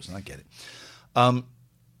follow their rules, and I get it.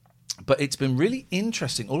 But it's been really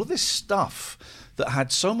interesting. All of this stuff that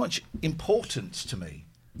had so much importance to me.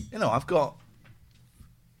 I've got,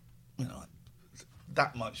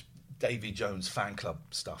 that much Davy Jones fan club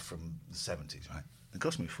stuff from the 70s, right? It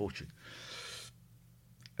cost me a fortune.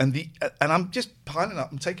 And I'm just piling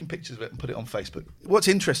up. I'm taking pictures of it and put it on Facebook. What's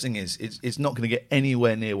interesting is it's not going to get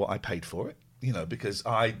anywhere near what I paid for it, because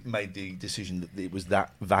I made the decision that it was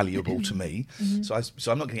that valuable to me. Mm-hmm. So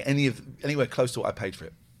I'm not going to get anywhere close to what I paid for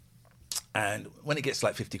it. And when it gets to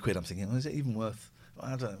like 50 quid, I'm thinking, is it even worth?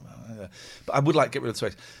 I don't know. But I would like to get rid of the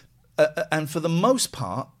space. And for the most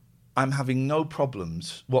part, I'm having no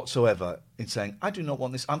problems whatsoever in saying, I do not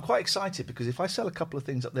want this. I'm quite excited because if I sell a couple of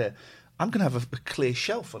things up there, I'm going to have a clear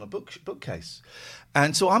shelf on a bookcase.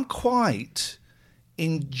 And so I'm quite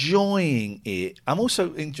enjoying it. I'm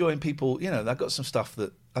also enjoying people, I've got some stuff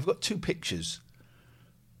I've got 2 pictures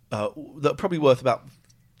that are probably worth about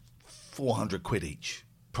 400 quid each,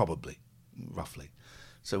 probably, roughly.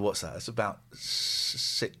 So what's that? It's about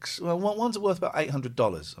 6. Well, one's worth about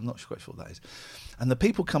 $800. I'm not quite sure what that is. And the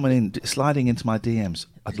people coming in, sliding into my DMs,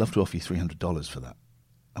 I'd love to offer you $300 for that.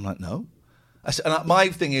 I'm like, no. And my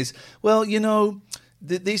thing is, well,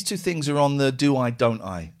 these 2 things are on the do I, don't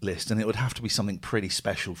I list, and it would have to be something pretty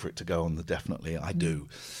special for it to go on the definitely I do.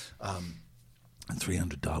 And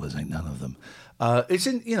 $300 ain't none of them. It's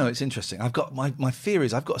interesting. I've got my fear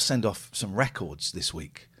is I've got to send off some records this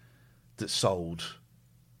week that sold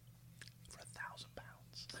for £1,000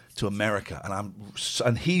 to America,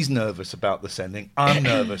 and he's nervous about the sending. I'm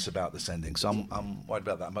nervous about the sending, so I'm worried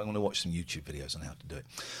about that. I'm going to watch some YouTube videos on how to do it.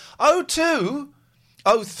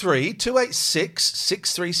 0203 286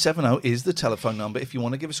 6370 is the telephone number if you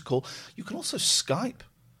want to give us a call. You can also Skype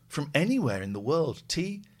from anywhere in the world.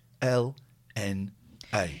 TLNA.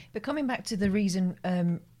 But coming back to the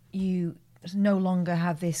reason you no longer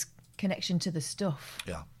have this connection to the stuff.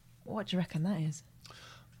 Yeah. What do you reckon that is?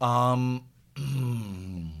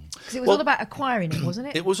 Because it was all about acquiring it, wasn't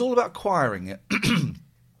it? It was all about acquiring it.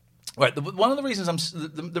 Right. One of the reasons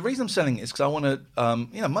the reason I'm selling it is because I want to.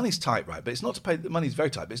 Money's tight, right? But it's not to pay. Money's very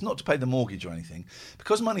tight, but it's not to pay the mortgage or anything.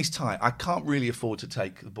 Because money's tight, I can't really afford to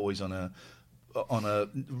take the boys on a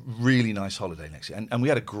really nice holiday next year. And we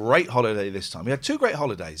had a great holiday this time. We had 2 great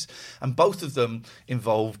holidays, and both of them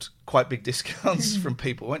involved quite big discounts from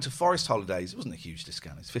people. We went to Forest Holidays. It wasn't a huge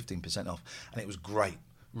discount. It was 15% off, and it was great.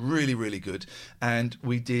 Really, really good. And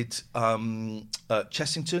we did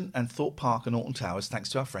Chessington and Thorpe Park and Alton Towers, thanks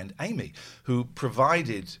to our friend Amy, who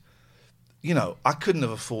provided, I couldn't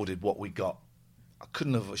have afforded what we got.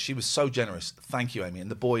 She was so generous. Thank you, Amy. And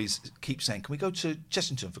the boys keep saying, can we go to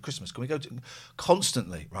Chessington for Christmas? Can we go to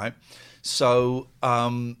constantly, right? So,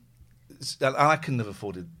 and I couldn't have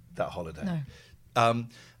afforded that holiday. No.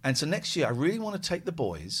 And so next year, I really want to take the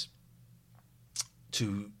boys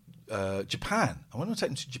to Japan. I want to take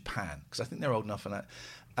them to Japan because I think they're old enough for that.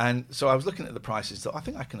 And so I was looking at the prices. I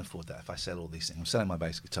think I can afford that if I sell all these things. I'm selling my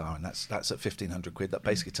bass guitar, and that's at 1,500 quid. That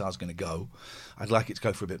bass guitar is going to go. I'd like it to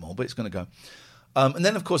go for a bit more, but it's going to go. And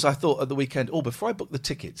then, of course, I thought at the weekend, before I book the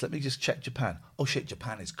tickets, let me just check Japan. Oh, shit,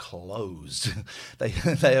 Japan is closed.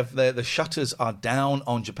 The shutters are down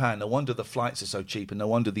on Japan. No wonder the flights are so cheap, and no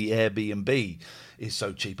wonder the Airbnb is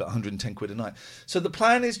so cheap at 110 quid a night. So the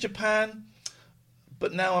plan is Japan,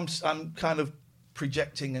 but now I'm kind of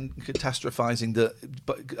projecting and catastrophizing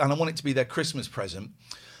and I want it to be their Christmas present.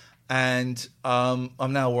 And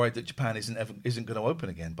I'm now worried that Japan isn't going to open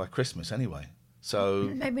again by Christmas anyway. So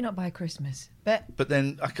maybe not by Christmas, but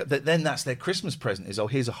then that's their Christmas present is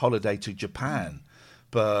here's a holiday to Japan,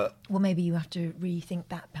 but maybe you have to rethink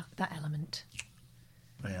that element.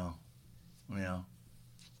 Yeah.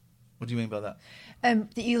 What do you mean by that?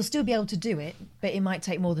 That you'll still be able to do it, but it might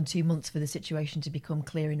take more than 2 months for the situation to become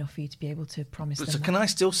clear enough for you to be able to promise them. So can I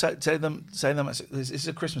still say them this is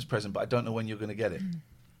a Christmas present, but I don't know when you're going to get it?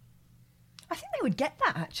 I think they would get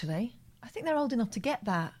that actually. I think they're old enough to get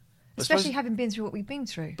that. Especially having been through what we've been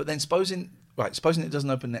through. But then supposing it doesn't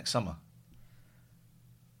open next summer.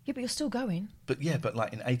 Yeah, but you're still going. But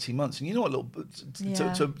like in 18 months. And you know what, to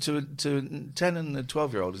 10 and a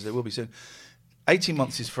 12-year-old, as they will be soon, 18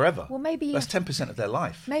 months is forever. Well, maybe... That's 10% of their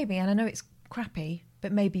life. Maybe, and I know it's crappy,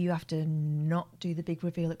 but maybe you have to not do the big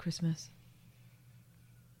reveal at Christmas.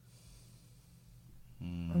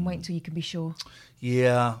 And wait until you can be sure.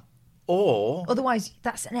 Yeah. Or... Otherwise,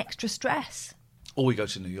 that's an extra stress. Or we go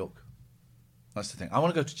to New York. That's the thing. I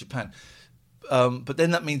want to go to Japan. But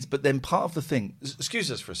then part of the thing... Excuse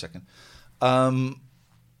us for a second. But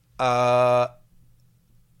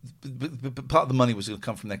part of the money was going to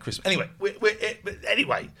come from their Christmas. Anyway,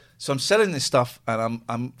 so I'm selling this stuff, and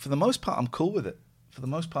I'm for the most part, I'm cool with it.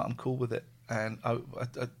 And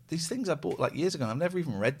these things I bought like years ago, and I've never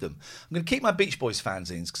even read them. I'm going to keep my Beach Boys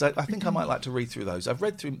fanzines because I think I might like to read through those. I've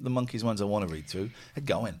read through the Monkees ones I want to read through. They're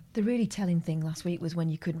going. The really telling thing last week was when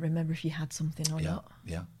you couldn't remember if you had something or not.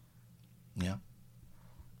 Yeah.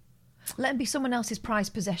 Let them be someone else's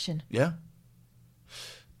prized possession. Yeah.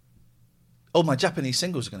 Oh, my Japanese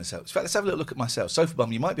singles are going to sell. In fact, let's have a little look at my sales. Sofa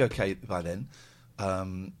Bum, you might be okay by then.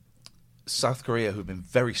 South Korea, who've been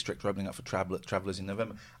very strict, are opening up for travellers in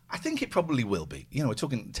November. I think it probably will be. You know, we're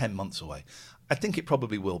talking 10 months away. I think it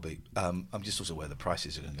probably will be. I'm just also aware the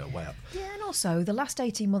prices are going to go way up. Yeah, and also the last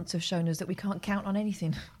 18 months have shown us that we can't count on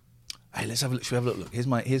anything. Hey, let's have a look. Should we have a little look? Here's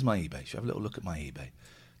my eBay. Should we have a little look at my eBay?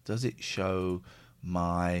 Does it show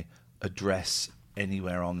my address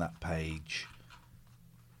anywhere on that page?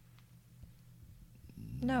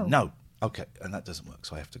 No. No. Okay, and that doesn't work.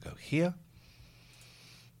 So I have to go here.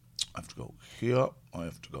 I have to go here. I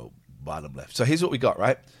have to go bottom left. So here's what we got,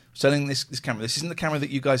 right? Selling this camera. This isn't the camera that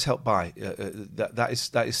you guys helped buy. That is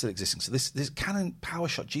still existing. So this Canon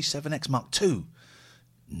PowerShot G7X Mark II.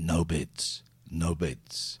 No bids. No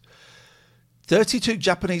bids. 32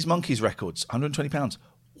 Japanese Monkeys records, £120.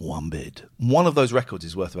 One bid. One of those records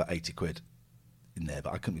is worth about 80 quid in there,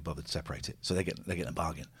 but I couldn't be bothered to separate it. So they're getting a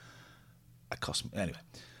bargain. It cost me. Anyway,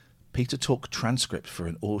 Peter Talk transcript for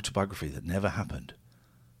an autobiography that never happened.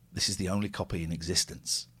 This is the only copy in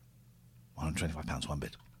existence. £125, one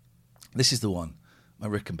bid. This is the one. My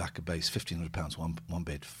Rickenbacker bass, £1,500, one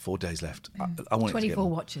bid. 4 days left. I want 24 it to get more.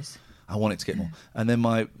 watches. I want it to get more. And then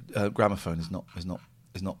my gramophone is not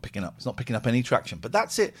picking up. It's not picking up any traction. But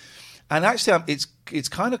that's it. And actually, it's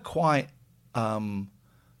kind of quite.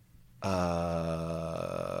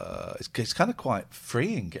 It's kind of quite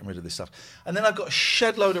freeing getting rid of this stuff. And then I've got a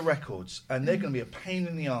shed load of records, and they're going to be a pain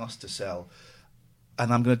in the arse to sell.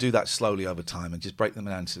 And I'm going to do that slowly over time and just break them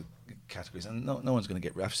down into categories. And no one's going to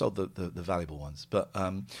get. I've sold the valuable ones, but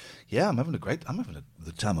yeah, I'm having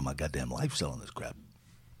the time of my goddamn life selling this crap.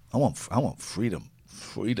 I want freedom.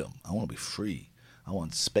 I want to be free. I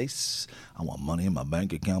want space. I want money in my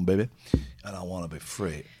bank account, baby, and I want to be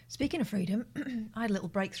free. Speaking of freedom, I had a little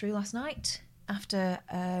breakthrough last night after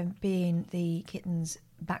being the kitten's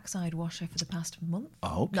backside washer for the past month.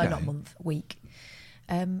 Oh, okay. No, not month, week.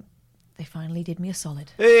 They finally did me a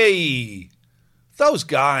solid. Hey, those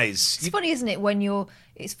guys. It's funny, isn't it?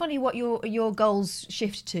 It's funny what your goals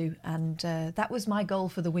shift to, and that was my goal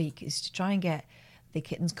for the week, is to try and get the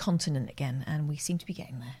kitten's continent again, and we seem to be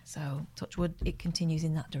getting there. So, touch wood, it continues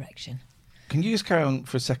in that direction. Can you just carry on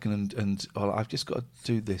for a second? And I've just got to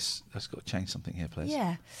do this. I've just got to change something here, please.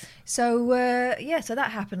 Yeah. So so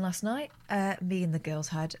that happened last night. Me and the girls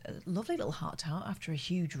had a lovely little heart-to-heart after a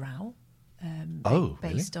huge row.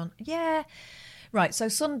 Based on right. So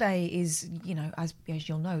Sunday is, as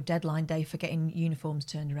you'll know, deadline day for getting uniforms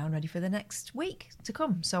turned around, ready for the next week to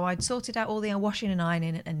come. So I'd sorted out all the washing and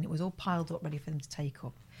ironing, and it was all piled up, ready for them to take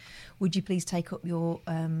up. Would you please take up your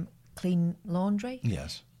clean laundry?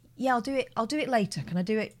 Yes. Yeah, I'll do it later. Can I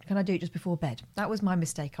do it just before bed? That was my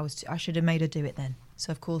mistake. I should have made her do it then.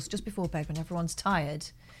 So of course, just before bed, when everyone's tired,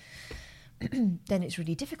 then it's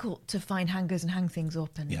really difficult to find hangers and hang things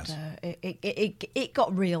up, and yes. It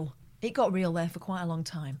got real. It got real there for quite a long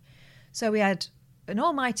time. So we had an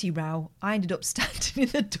almighty row. I ended up standing in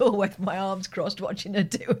the doorway with my arms crossed, watching her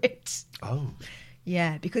do it. Oh.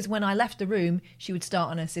 Yeah, because when I left the room, she would start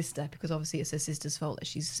on her sister, because obviously it's her sister's fault that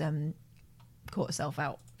she's caught herself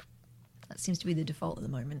out. That seems to be the default at the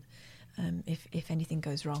moment. If anything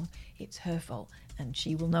goes wrong, it's her fault, and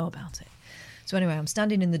she will know about it. So anyway, I'm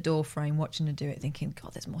standing in the door frame watching her do it, thinking,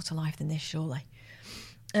 God, there's more to life than this, surely.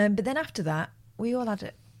 But then after that, we had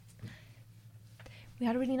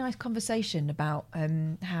a really nice conversation about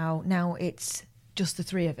how now it's just the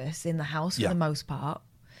three of us in the house for the most part.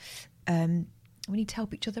 We need to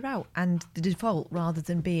help each other out. And the default, rather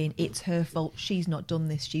than being it's her fault, she's not done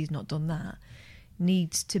this, she's not done that,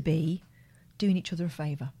 needs to be doing each other a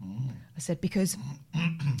favour. I said, because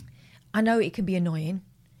I know it can be annoying,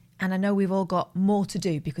 and I know we've all got more to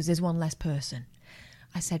do because there's one less person.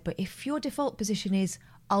 I said, but if your default position is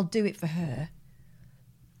I'll do it for her,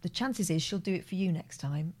 the chances is she'll do it for you next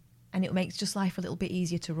time, and it makes just life a little bit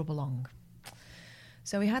easier to rub along.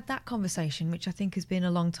 So we had that conversation, which I think has been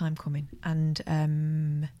a long time coming.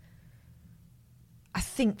 And I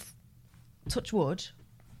think, touch wood,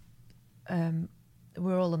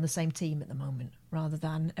 we're all on the same team at the moment, rather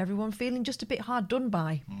than everyone feeling just a bit hard done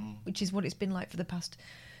by, which is what it's been like for the past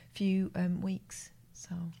few weeks.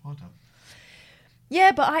 So well done.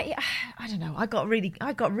 Yeah, but I don't know. I got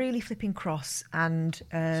really flipping cross, and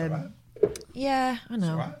It's all right. yeah, I know, It's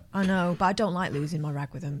all right. I know, but I don't like losing my rag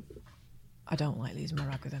with them.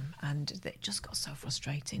 And it just got so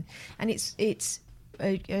frustrating. And it's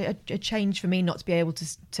a change for me not to be able to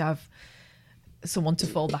have someone to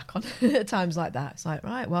fall back on at times like that. It's like,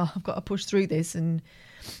 right, well, I've got to push through this and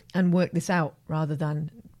work this out, rather than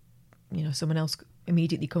someone else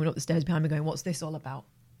immediately coming up the stairs behind me going, what's this all about?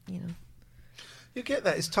 You know. You get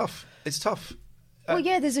that. It's tough. It's tough. Well,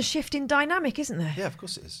 yeah, there's a shift in dynamic, isn't there? Yeah, of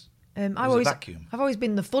course it is. I've always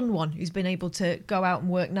been the fun one who's been able to go out and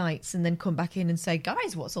work nights and then come back in and say,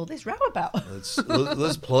 guys, what's all this row about?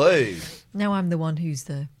 Let's play. Now I'm the one who's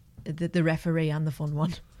the referee and the fun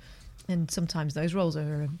one. And sometimes those roles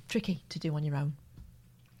are tricky to do on your own.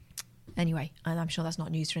 Anyway, and I'm sure that's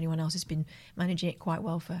not news for anyone else. It's been managing it quite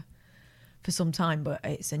well for some time, but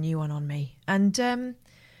it's a new one on me. And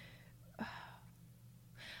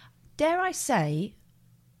dare I say,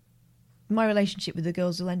 my relationship with the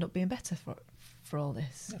girls will end up being better for all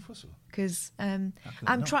this. Yeah, of course it will. Because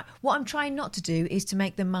what I'm trying not to do is to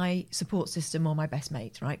make them my support system or my best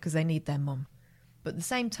mates, right? Because they need their mum. But at the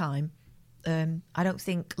same time, I don't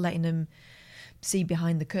think letting them see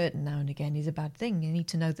behind the curtain now and again is a bad thing. You need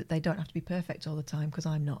to know that they don't have to be perfect all the time, because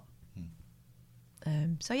I'm not.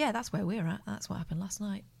 So yeah, that's where we're at. That's what happened last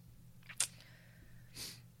night.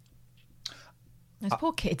 Those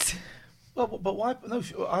poor kids. Well, but why? No,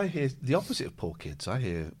 I hear the opposite of poor kids. I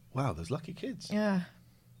hear, wow, there's lucky kids. Yeah.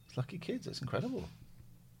 There's lucky kids. That's incredible.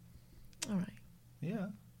 All right. Yeah.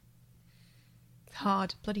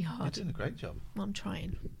 Hard, bloody hard. You're doing a great job. Well, I'm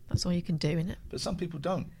trying. That's all you can do, innit? But some people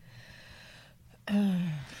don't.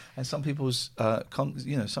 And some people's,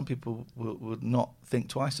 some people would not think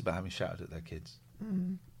twice about having shouted at their kids.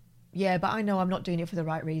 Yeah, but I know I'm not doing it for the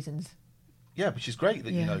right reasons. Yeah, which is great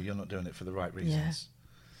that you know you're not doing it for the right reasons. Yeah.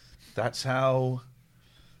 That's how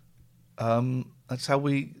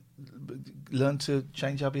we learn to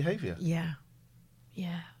change our behaviour. Yeah.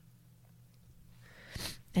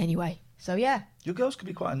 Anyway, so yeah. Your girls can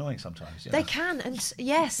be quite annoying sometimes. They can, and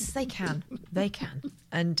yes, they can. They can.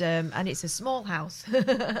 And it's a small house.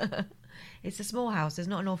 It's a small house. There's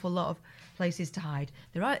not an awful lot of places to hide.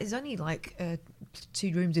 There's only like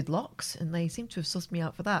 2 rooms with locks, and they seem to have sussed me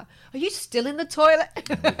out for that. Are you still in the toilet?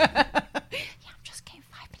 Yeah, I'm just getting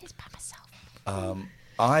 5 minutes by myself.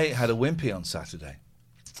 I had a wimpy on Saturday.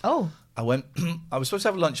 Oh. I was supposed to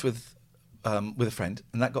have lunch with a friend,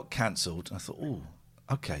 and that got cancelled. And I thought, ooh,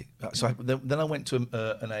 okay. So then I went to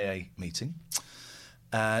an AA meeting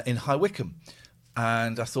in High Wycombe.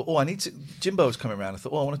 And I thought, I need to... Jimbo was coming around. I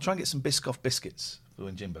thought, I want to try and get some Biscoff biscuits for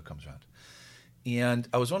when Jimbo comes around. And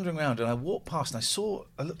I was wandering around, and I walked past, and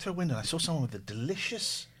I looked through a window, and I saw someone with a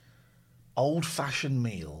delicious old-fashioned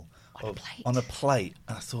meal on a plate.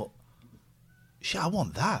 And I thought, shit, I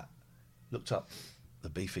want that. Looked up, the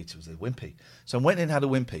Beefeater was a Wimpy. So I went in and had a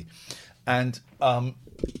Wimpy. And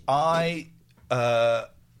I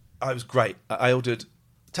was great. I ordered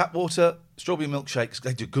tap water, strawberry milkshakes.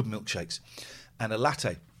 They do good milkshakes. And a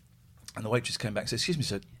latte. And the waitress came back and said, excuse me,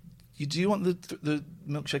 sir, do you want the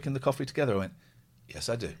milkshake and the coffee together? I went, yes,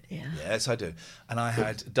 I do. Yeah. Yes, I do. And I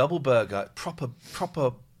had a double burger, proper,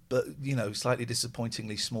 slightly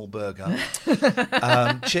disappointingly small burger,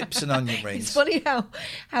 chips and onion rings. It's funny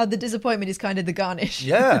how the disappointment is kind of the garnish.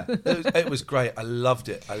 Yeah, it was great. I loved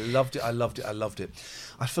it. I'd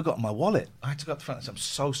forgotten my wallet. I had to go up the front and say, I'm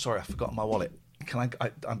so sorry, I've forgotten my wallet.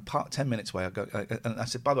 I'm parked 10 minutes away. And I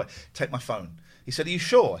said, by the way, take my phone. He said, are you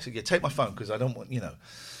sure? I said, yeah, take my phone, because I don't want,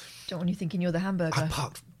 Don't want you thinking you're the hamburger. I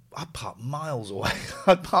parked miles away.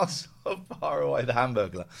 I parked so far away, the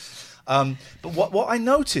hamburger. But what I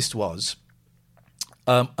noticed was,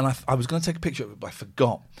 and I was going to take a picture of it, but I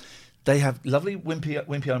forgot. They have lovely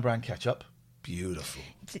Wimpy Own Brand ketchup. Beautiful.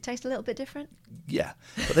 Does it taste a little bit different? Yeah.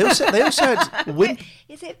 But they also had...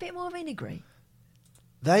 Is it a bit more vinegary?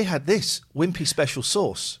 They had this Wimpy special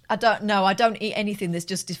sauce. I don't eat anything that's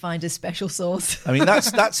just defined as special sauce. I mean,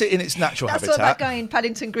 that's it in its natural habitat. That's what that guy in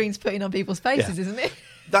Paddington Green's putting on people's faces, isn't it?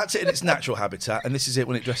 That's it in its natural habitat, and this is it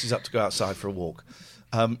when it dresses up to go outside for a walk.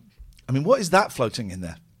 I mean, what is that floating in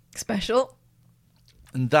there? Special.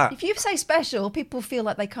 And that... If you say special, people feel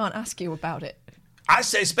like they can't ask you about it. I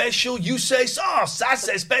say special, you say sauce. I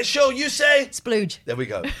say special, you say... Splooge. There we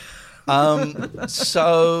go.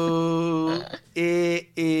 So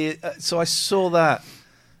I saw that.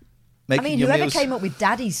 Whoever came up with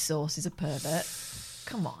Daddy's sauce is a pervert.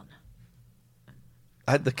 Come on.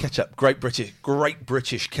 I had the ketchup, great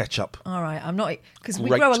British ketchup. All right, I'm not, because we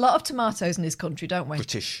grow a lot of tomatoes in this country, don't we?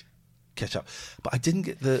 British ketchup, but I didn't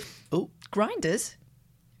get the grinders.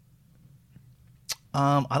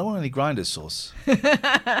 I don't want any grinders sauce.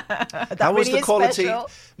 How was the quality? Special.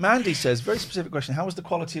 Mandy says, very specific question. How was the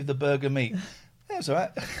quality of the burger meat? It was all right.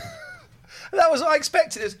 That was what I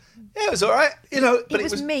expected. It was all right. But it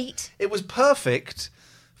was meat. It was perfect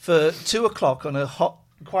for 2:00 on a hot,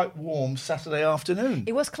 quite warm Saturday afternoon.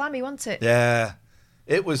 It was clammy, wasn't it? Yeah,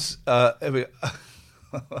 it was.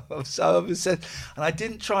 So I was said, and I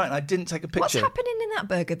didn't try it, and I didn't take a picture. What's happening in that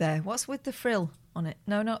burger there? What's with the frill on it?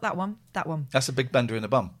 No, not that one. That one. That's a big bender in the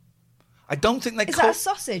bum. I don't think they Is call... that a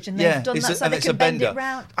sausage and they've done that so they can bend it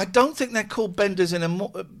round? I don't think they're called benders in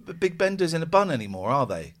big benders in a bun anymore, are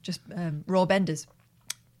they? Just raw benders.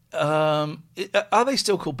 Are they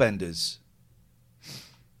still called benders?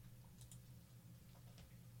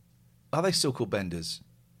 Are they still called benders?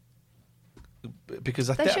 Because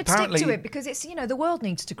they should apparently stick to it because it's the world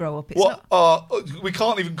needs to grow up. It's we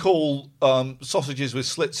can't even call sausages with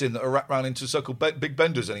slits in that are wrapped around into so-called big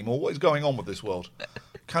benders anymore. What is going on with this world?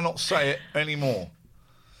 Cannot say it anymore.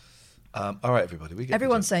 All right, everybody.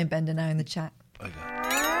 Everyone's saying bender now in the chat. Okay.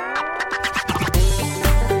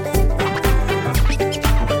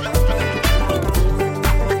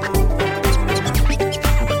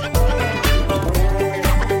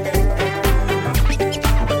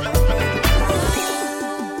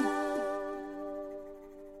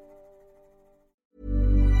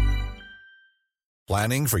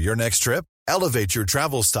 Planning for your next trip? Elevate your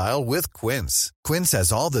travel style with Quince. Quince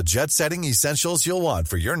has all the jet-setting essentials you'll want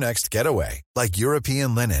for your next getaway, like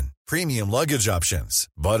European linen, premium luggage options,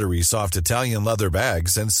 buttery soft Italian leather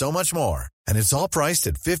bags, and so much more. And it's all priced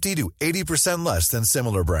at 50 to 80% less than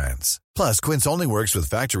similar brands. Plus, Quince only works with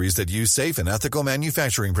factories that use safe and ethical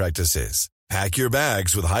manufacturing practices. Pack your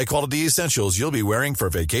bags with high-quality essentials you'll be wearing for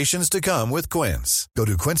vacations to come with Quince. Go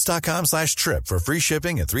to quince.com/trip for free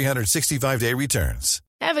shipping and 365-day returns.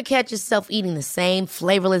 Ever catch yourself eating the same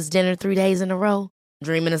flavorless dinner 3 days in a row?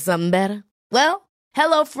 Dreaming of something better? Well,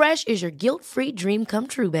 HelloFresh is your guilt-free dream come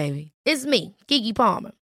true, baby. It's me, Keke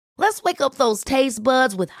Palmer. Let's wake up those taste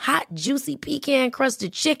buds with hot, juicy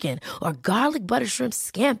pecan-crusted chicken or garlic butter shrimp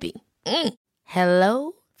scampi.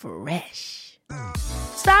 HelloFresh.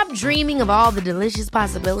 Stop dreaming of all the delicious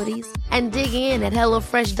possibilities and dig in at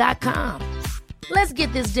HelloFresh.com. Let's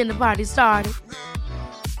get this dinner party started.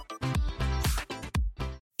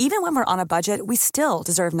 Even when we're on a budget, we still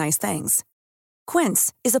deserve nice things.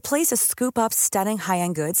 Quince is a place to scoop up stunning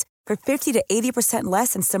high-end goods for 50 to 80%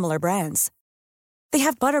 less than similar brands. They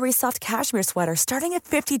have buttery soft cashmere sweaters starting at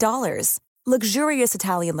 $50, luxurious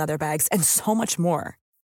Italian leather bags, and so much more.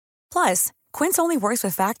 Plus, Quince only works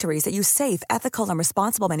with factories that use safe, ethical, and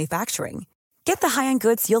responsible manufacturing. Get the high-end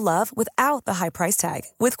goods you'll love without the high price tag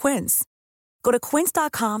with Quince. Go to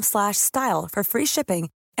quince.com/style for free shipping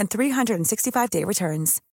and 365-day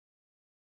returns.